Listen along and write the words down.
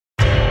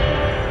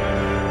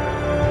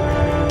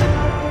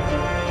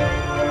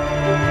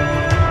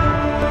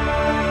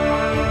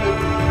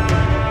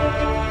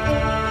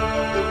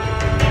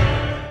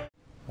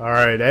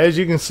Alright, as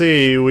you can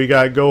see, we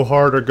got Go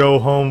Hard or Go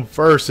Home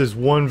versus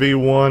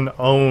 1v1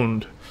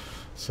 owned.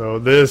 So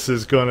this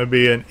is going to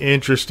be an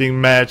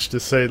interesting match to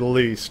say the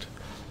least.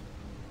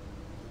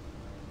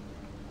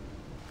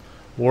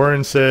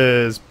 Warren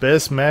says,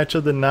 best match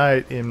of the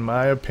night in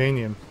my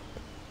opinion.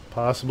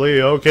 Possibly.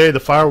 Okay,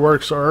 the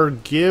fireworks are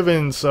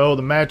given, so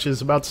the match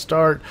is about to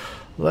start.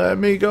 Let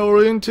me go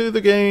into the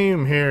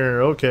game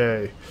here.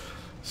 Okay.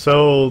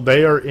 So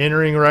they are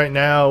entering right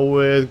now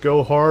with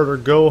Go Hard or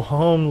Go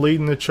Home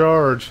leading the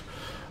charge.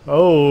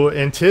 Oh,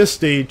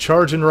 Anticity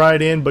charging right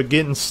in but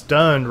getting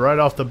stunned right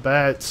off the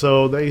bat,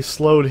 so they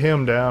slowed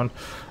him down.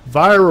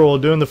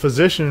 Viral doing the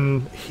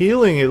physician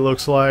healing, it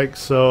looks like,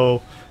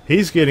 so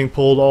he's getting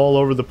pulled all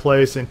over the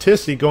place.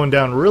 Anticity going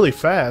down really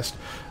fast.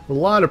 A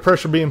lot of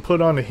pressure being put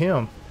onto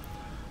him.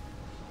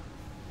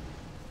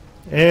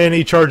 And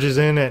he charges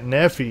in at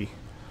Neffy.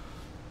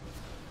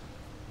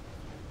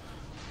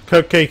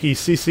 Cupcakey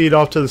CC'd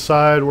off to the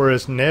side,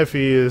 whereas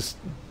Neffy is,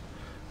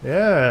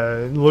 yeah,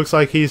 it looks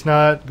like he's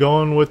not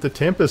going with the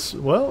Tempest.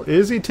 Well,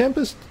 is he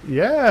Tempest?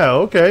 Yeah,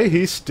 okay,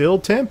 he's still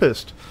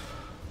Tempest.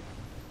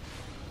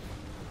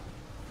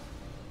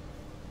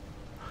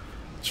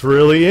 It's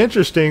really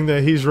interesting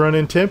that he's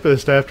running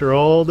Tempest after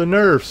all the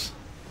nerfs.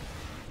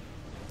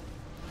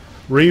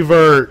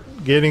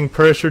 Revert getting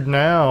pressured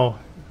now.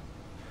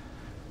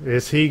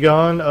 Is he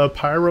gone a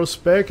pyro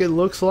spec, it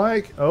looks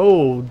like?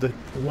 Oh,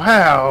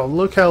 wow,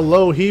 look how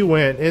low he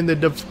went. And the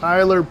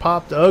Defiler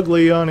popped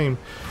ugly on him.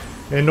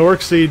 And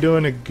Norxie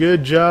doing a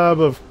good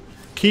job of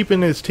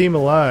keeping his team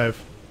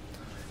alive.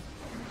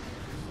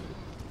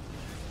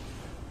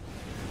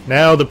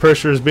 Now the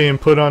pressure is being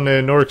put on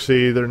the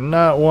Norxie. They're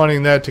not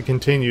wanting that to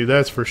continue,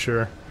 that's for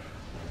sure.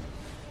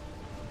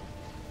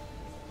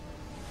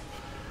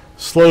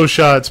 Slow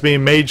shots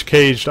being mage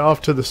caged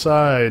off to the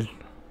side.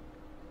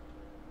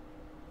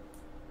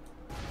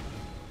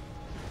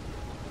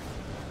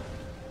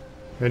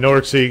 And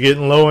Norxie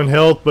getting low in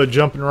health but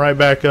jumping right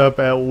back up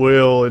at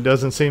will. It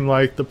doesn't seem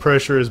like the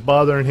pressure is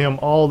bothering him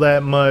all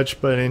that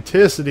much, but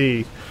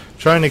Anticity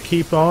trying to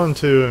keep on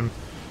to him.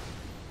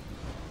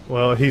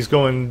 Well, he's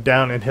going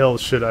down in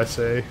health, should I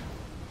say.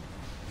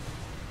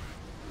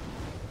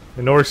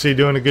 And Norxie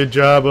doing a good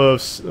job of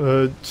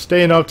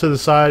staying up to the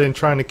side and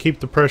trying to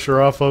keep the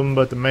pressure off of him,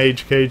 but the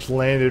mage cage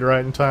landed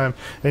right in time.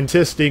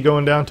 Anticity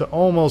going down to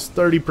almost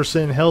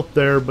 30% health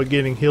there, but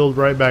getting healed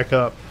right back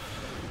up.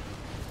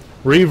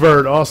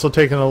 Revert also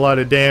taking a lot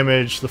of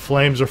damage. The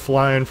flames are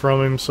flying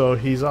from him, so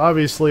he's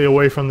obviously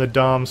away from the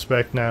Dom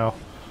spec now.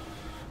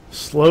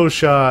 Slow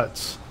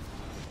shots.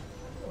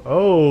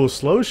 Oh,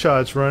 slow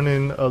shots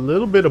running a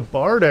little bit of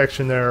Bard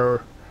action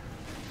there.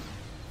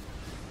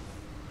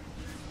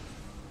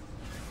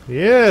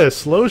 Yeah,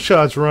 slow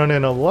shots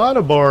running a lot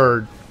of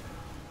Bard.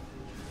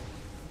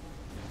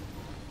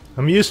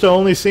 I'm used to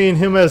only seeing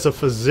him as a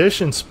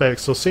physician spec,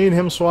 so seeing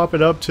him swap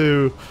it up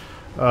to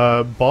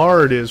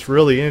Bard is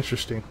really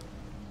interesting.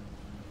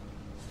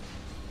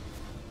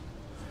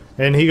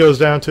 And he goes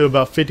down to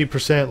about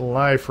 50%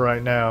 life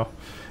right now.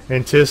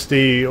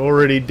 Anticity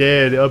already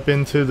dead up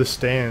into the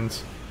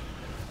stands.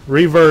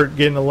 Revert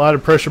getting a lot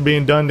of pressure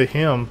being done to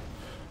him.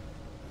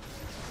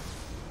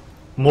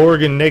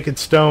 Morgan Naked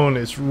Stone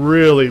is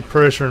really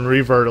pressuring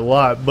Revert a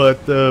lot,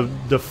 but the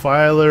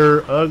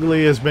Defiler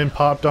Ugly has been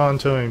popped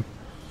onto him.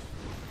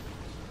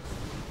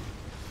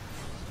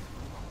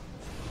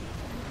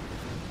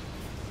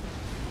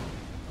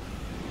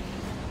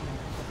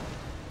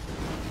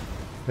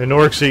 And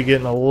Norxie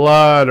getting a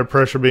lot of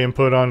pressure being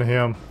put on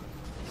him.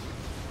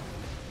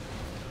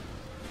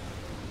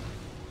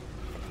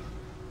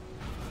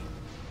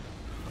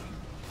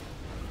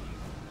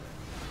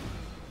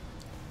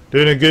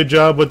 Doing a good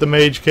job with the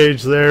mage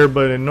cage there,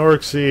 but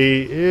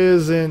Norxie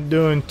isn't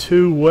doing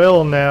too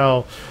well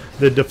now.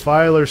 The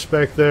Defiler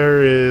spec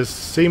there is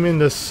seeming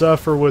to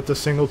suffer with the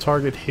single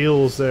target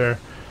heals there.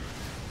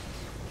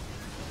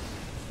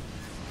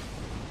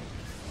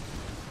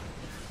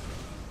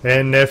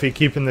 And Neffy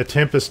keeping the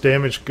Tempest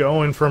damage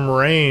going from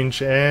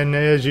range, and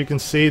as you can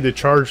see, the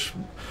charge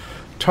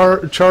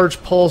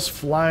pulse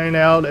flying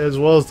out, as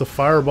well as the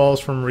fireballs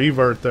from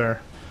Revert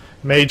there.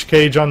 Mage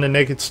cage on the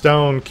Naked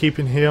Stone,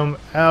 keeping him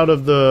out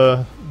of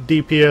the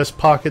DPS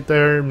pocket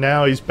there.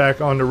 Now he's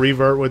back on to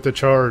Revert with the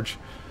charge.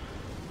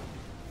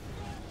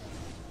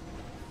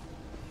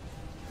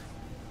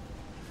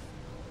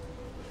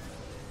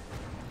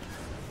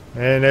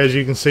 And as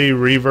you can see,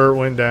 Revert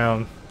went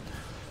down.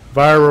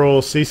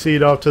 Viral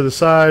CC'd off to the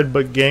side,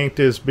 but ganked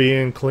is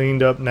being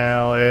cleaned up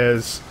now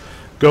as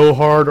Go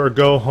Hard or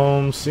Go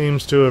Home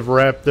seems to have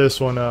wrapped this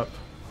one up.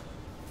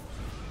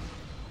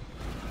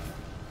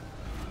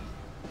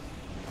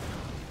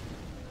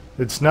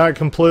 It's not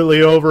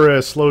completely over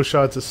as Slow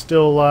Shots is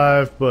still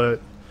alive,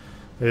 but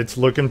it's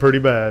looking pretty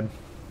bad.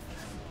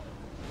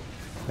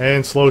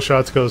 And Slow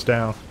Shots goes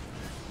down.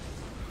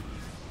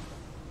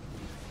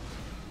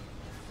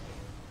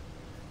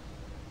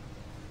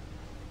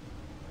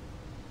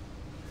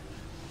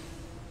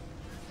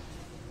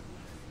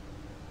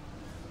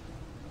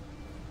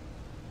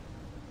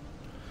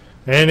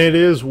 And it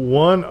is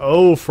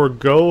 1-0 for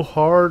go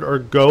hard or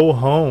go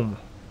home.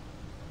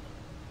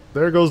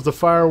 There goes the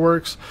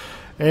fireworks.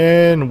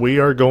 And we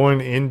are going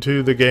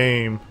into the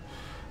game.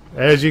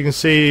 As you can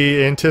see,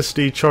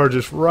 Anticity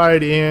charges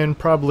right in.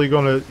 Probably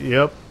going to,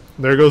 yep.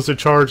 There goes the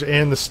charge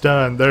and the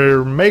stun.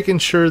 They're making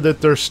sure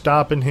that they're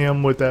stopping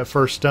him with that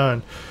first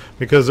stun,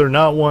 because they're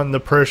not wanting the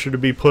pressure to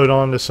be put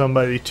onto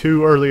somebody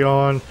too early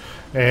on.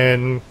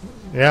 And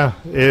yeah,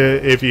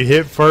 if you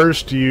hit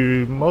first,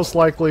 you most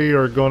likely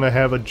are going to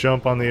have a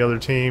jump on the other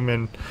team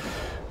and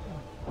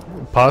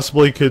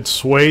possibly could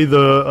sway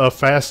a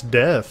fast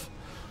death.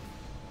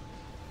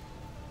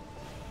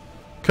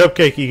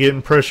 Cupcakey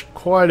getting pressured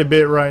quite a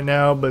bit right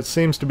now, but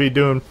seems to be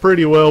doing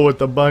pretty well with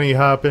the bunny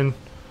hopping.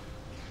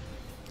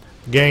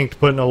 Ganked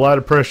putting a lot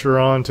of pressure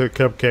on to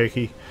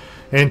Cupcakey.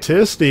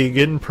 Anticity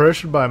getting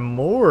pressured by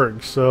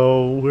Morg,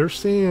 so we're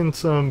seeing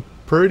some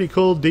pretty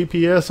cool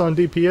DPS on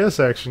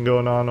DPS action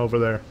going on over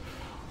there.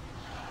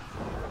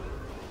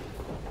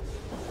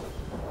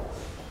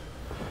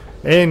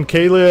 And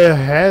Kayla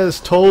has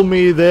told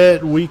me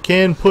that we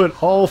can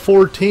put all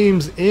 4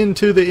 teams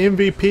into the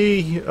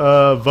MVP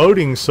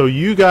voting, so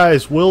you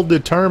guys will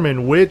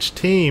determine which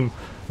team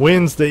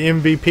wins the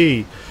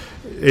MVP.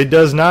 It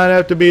does not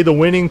have to be the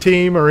winning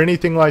team or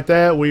anything like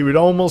that. We would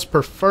almost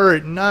prefer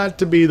it not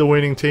to be the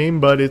winning team,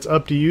 but it's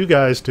up to you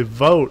guys to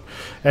vote.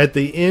 At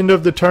the end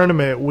of the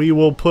tournament, we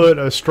will put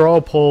a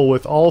straw poll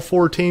with all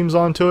 4 teams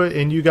onto it,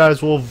 and you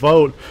guys will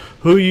vote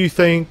who you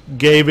think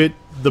gave it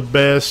the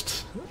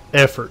best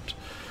effort.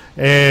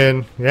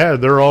 And yeah,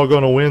 they're all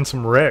going to win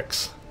some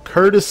wrecks,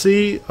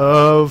 courtesy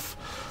of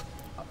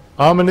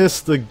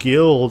Ominous the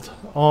Guild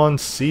on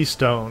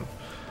Seastone.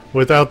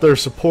 Without their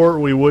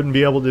support, we wouldn't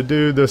be able to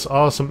do this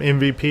awesome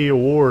MVP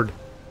award.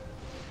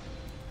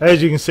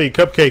 As you can see,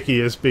 Cupcakey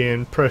is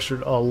being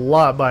pressured a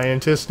lot by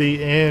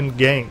Anticity and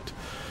ganked.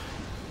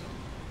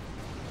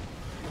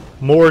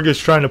 Morg is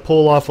trying to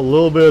pull off a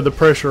little bit of the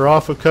pressure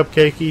off of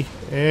Cupcakey.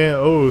 And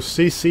oh,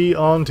 CC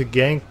on to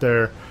gank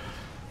there.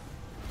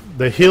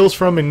 The heals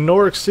from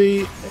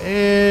Enorxy,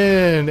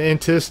 and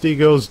Anticity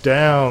goes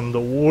down. The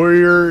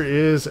warrior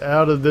is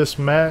out of this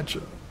match.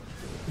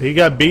 He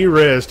got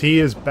B-resed. He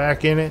is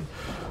back in it.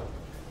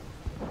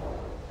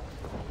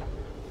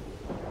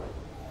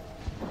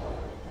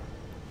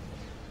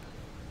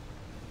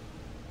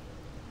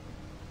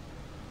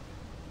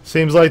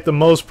 Seems like the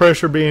most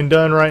pressure being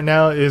done right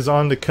now is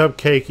on the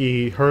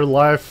Cupcakey. Her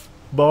life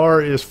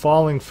bar is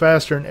falling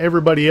faster than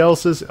everybody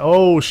else's.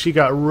 Oh, she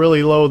got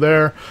really low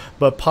there,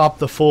 but popped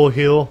the full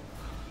heal.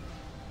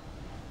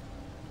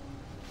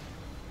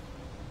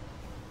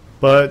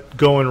 But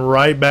going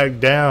right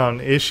back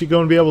down. Is she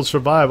going to be able to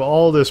survive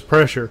all this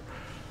pressure?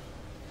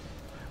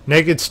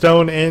 Naked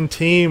Stone and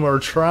team are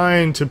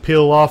trying to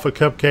peel off a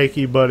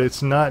Cupcakey, but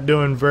it's not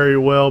doing very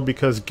well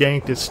because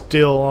Ganked is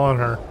still on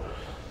her.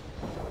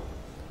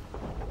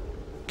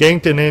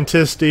 Ganked and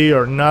Anticity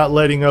are not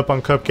letting up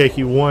on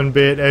Cupcakey one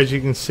bit. As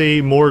you can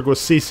see, Morg was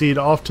CC'd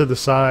off to the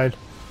side.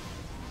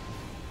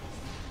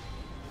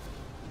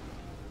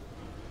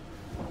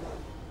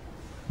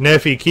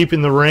 Neffy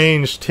keeping the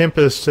ranged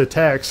Tempest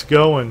attacks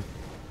going.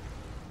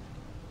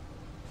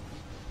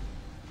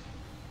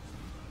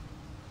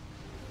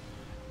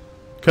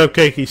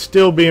 Cupcakey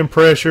still being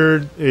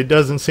pressured. It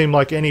doesn't seem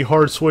like any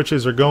hard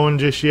switches are going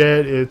just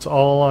yet. It's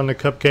all on the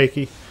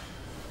Cupcakey.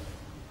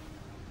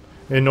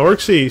 And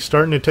Orxy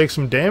starting to take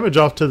some damage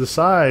off to the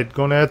side.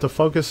 Going to have to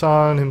focus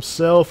on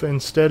himself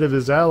instead of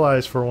his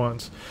allies for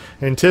once.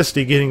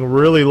 Anticity getting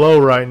really low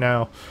right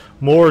now.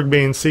 Morg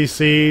being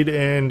CC'd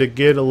and to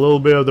get a little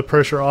bit of the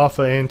pressure off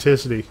of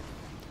Anticity.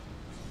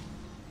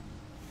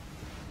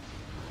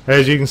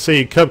 As you can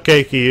see,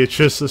 Cupcakey, it's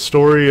just a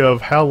story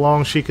of how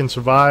long she can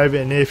survive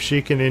and if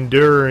she can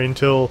endure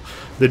until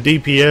the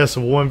DPS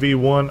of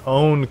 1v1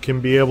 own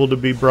can be able to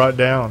be brought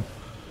down.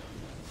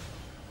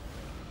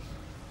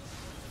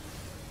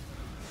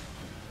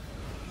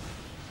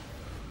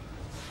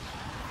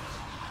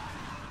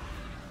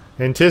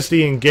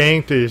 Anticity and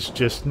Ganked is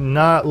just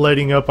not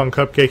letting up on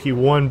Cupcakey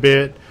one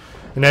bit.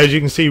 And as you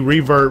can see,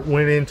 Revert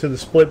went into the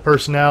split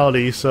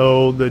personality,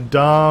 so the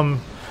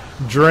Dom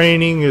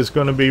draining is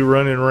going to be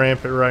running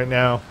rampant right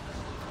now.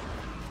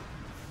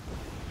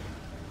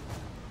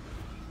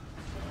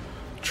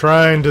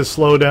 Trying to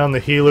slow down the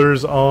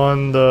healers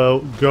on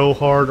the go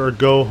hard or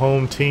go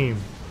home team.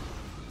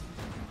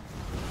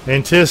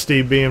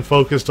 Anticity being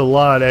focused a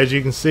lot. As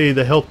you can see,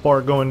 the health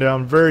bar going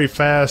down very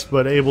fast,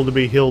 but able to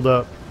be healed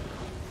up.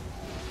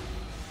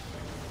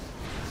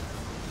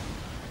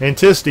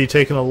 Anticity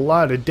taking a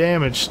lot of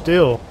damage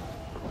still.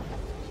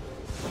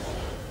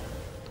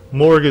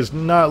 Morg is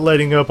not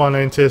letting up on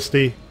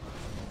Anticity.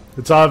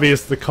 It's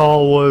obvious the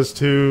call was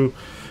to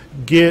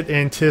get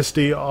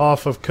Anticity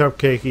off of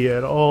Cupcakey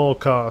at all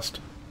cost.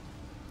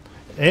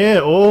 And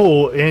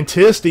oh,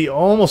 Anticity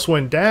almost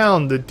went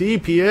down. The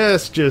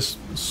DPS just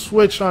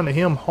switched onto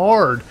him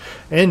hard,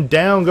 and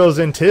down goes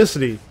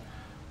Anticity.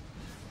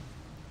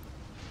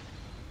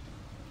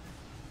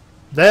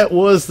 that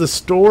was the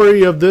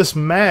story of this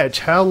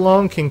match. How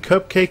long can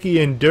Cupcakey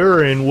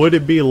endure, and would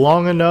it be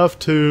long enough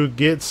to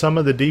get some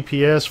of the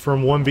DPS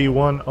from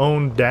 1v1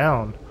 owned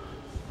down?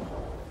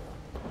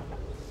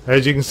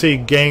 As you can see,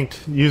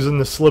 ganked using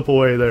the slip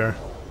away there.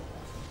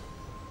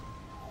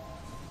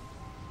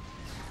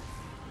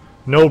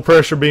 No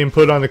pressure being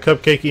put on the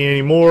Cupcakey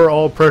anymore.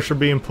 All pressure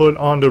being put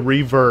on the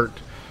Revert.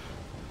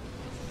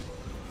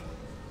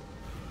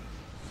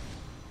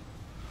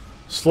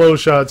 Slow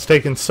Shot's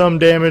taking some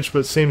damage,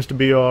 but seems to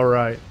be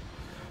alright.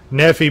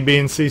 Neffy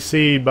being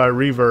CC'd by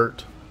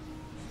Revert.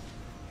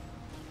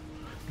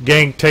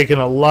 Gank taking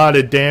a lot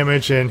of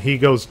damage, and he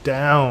goes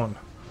down.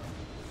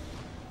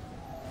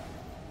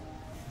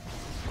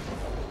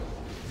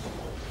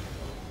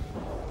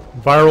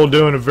 Viral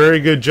doing a very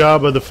good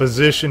job of the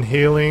physician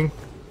healing.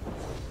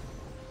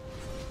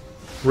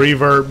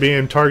 Revert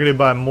being targeted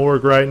by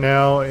Morg right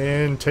now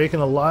and taking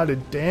a lot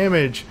of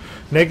damage.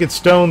 Naked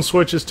Stone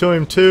switches to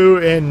him too,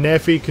 and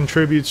Neffy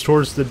contributes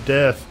towards the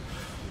death.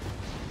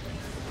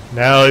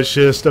 Now it's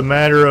just a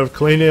matter of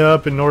cleaning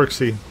up in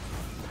Norxie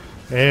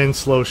and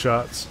Slow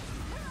Shots.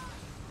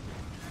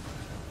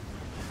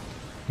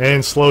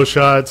 And Slow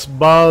Shots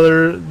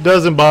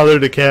doesn't bother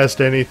to cast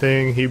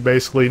anything. He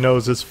basically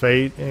knows his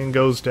fate and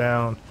goes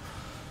down.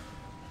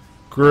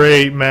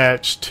 Great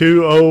match.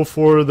 2-0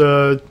 for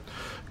the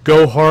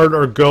Go Hard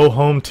or Go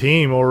Home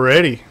team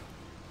already.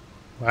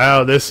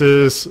 Wow, this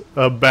is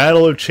a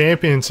battle of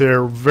champions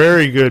here.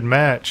 Very good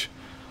match.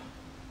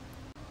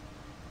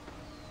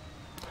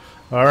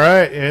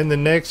 Alright, and the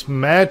next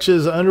match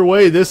is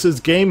underway. This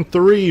is Game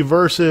 3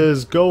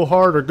 versus Go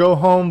Hard or Go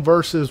Home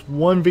versus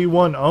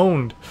 1v1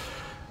 owned.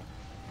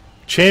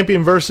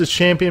 Champion versus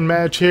champion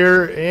match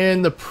here,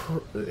 and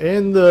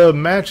the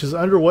match is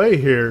underway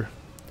here.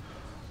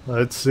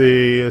 Let's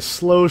see,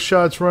 Slow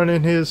Shot's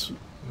running his...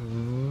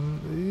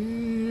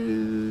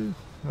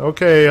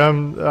 Okay,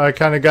 I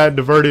kind of got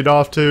diverted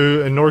off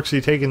to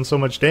Norxie taking so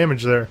much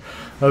damage there.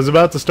 I was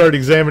about to start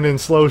examining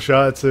Slow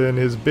Shots and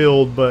his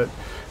build, but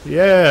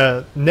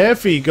yeah,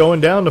 Neffy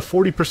going down to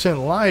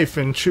 40% life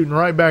and shooting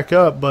right back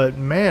up, but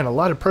man, a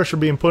lot of pressure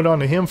being put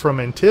onto him from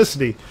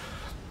Anticity.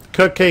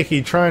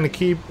 Cupcakey trying to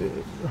keep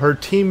her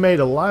teammate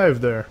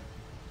alive there.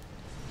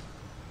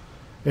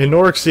 And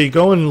Norxie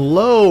going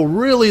low,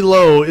 really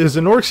low. Is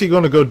Norxie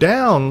going to go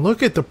down?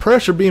 Look at the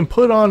pressure being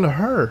put onto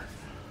her.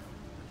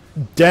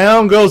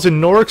 Down goes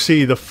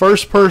Norxie, the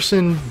first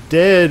person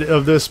dead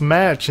of this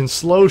match, and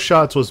Slow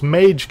Shots was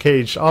Mage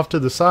caged off to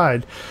the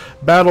side.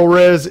 Battle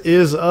Res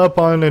is up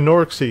on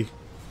Norxie.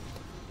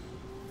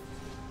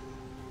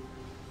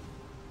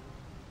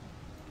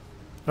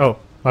 Oh,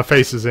 my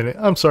face is in it.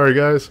 I'm sorry,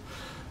 guys.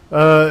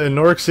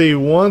 Norxie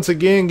once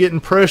again getting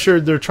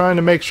pressured. They're trying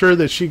to make sure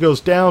that she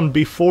goes down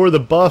before the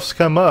buffs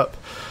come up.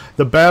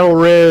 The Battle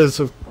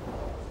Res of...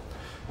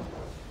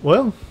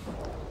 Well...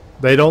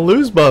 they don't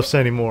lose buffs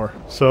anymore.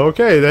 So,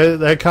 okay,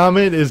 that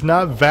comment is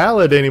not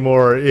valid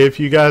anymore. If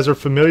you guys are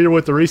familiar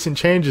with the recent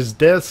changes,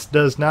 deaths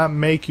does not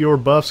make your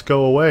buffs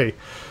go away.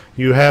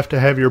 You have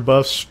to have your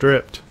buffs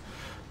stripped.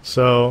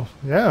 So,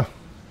 yeah,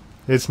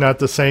 it's not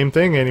the same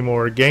thing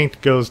anymore.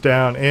 Ganked goes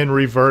down and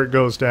Revert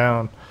goes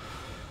down.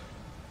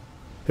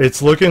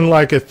 It's looking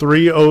like a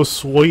 3-0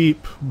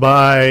 sweep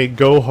by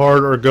Go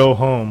Hard or Go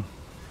Home.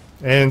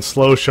 And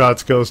Slow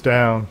Shots goes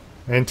down.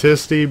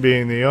 Anticity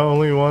being the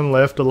only one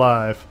left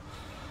alive.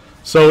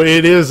 So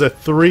it is a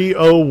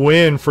 3-0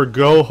 win for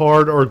Go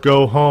Hard or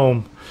Go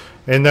Home.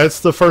 And that's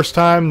the first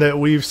time that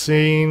we've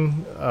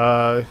seen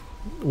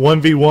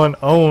 1v1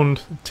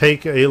 owned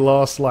take a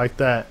loss like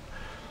that.